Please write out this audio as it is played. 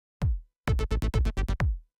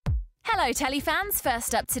Hello telefans,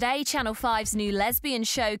 first up today, Channel 5's new lesbian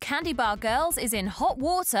show Candy Bar Girls is in hot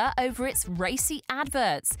water over its racy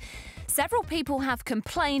adverts. Several people have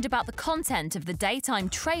complained about the content of the daytime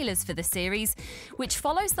trailers for the series, which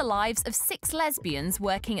follows the lives of 6 lesbians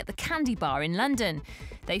working at the Candy Bar in London.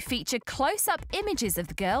 They feature close-up images of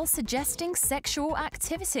the girls suggesting sexual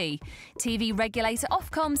activity. TV regulator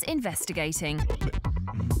Ofcom's investigating.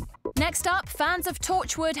 Next up, fans of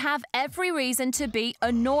Torchwood have every reason to be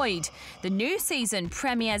annoyed. The new season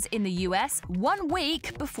premieres in the US 1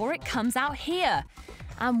 week before it comes out here.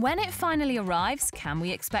 And when it finally arrives, can we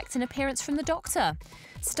expect an appearance from the Doctor?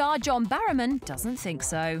 Star John Barrowman doesn't think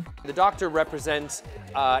so. The Doctor represents,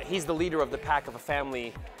 he's the leader of the pack of a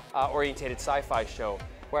family-orientated sci-fi show.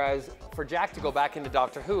 Whereas for Jack to go back into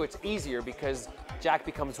Doctor Who, it's easier because Jack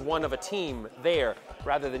becomes one of a team there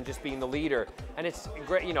rather than just being the leader. And it's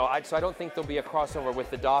great, you know, so I don't think there'll be a crossover with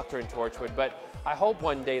the Doctor in Torchwood, but I hope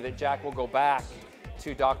one day that Jack will go back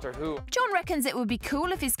to Doctor Who. John reckons it would be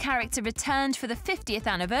cool if his character returned for the 50th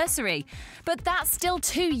anniversary. But that's still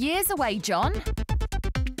 2 years away, John.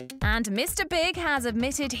 And Mr. Big has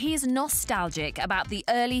admitted he's nostalgic about the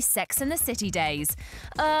early Sex and the City days.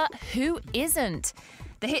 Who isn't?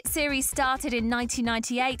 The hit series started in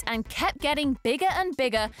 1998 and kept getting bigger and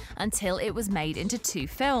bigger until it was made into 2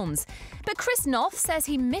 films. But Chris Noth says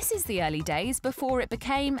he misses the early days before it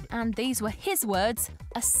became, and these were his words,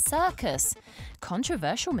 a circus.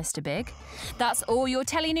 Controversial, Mr. Big. That's all your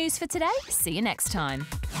telly news for today. See you next time.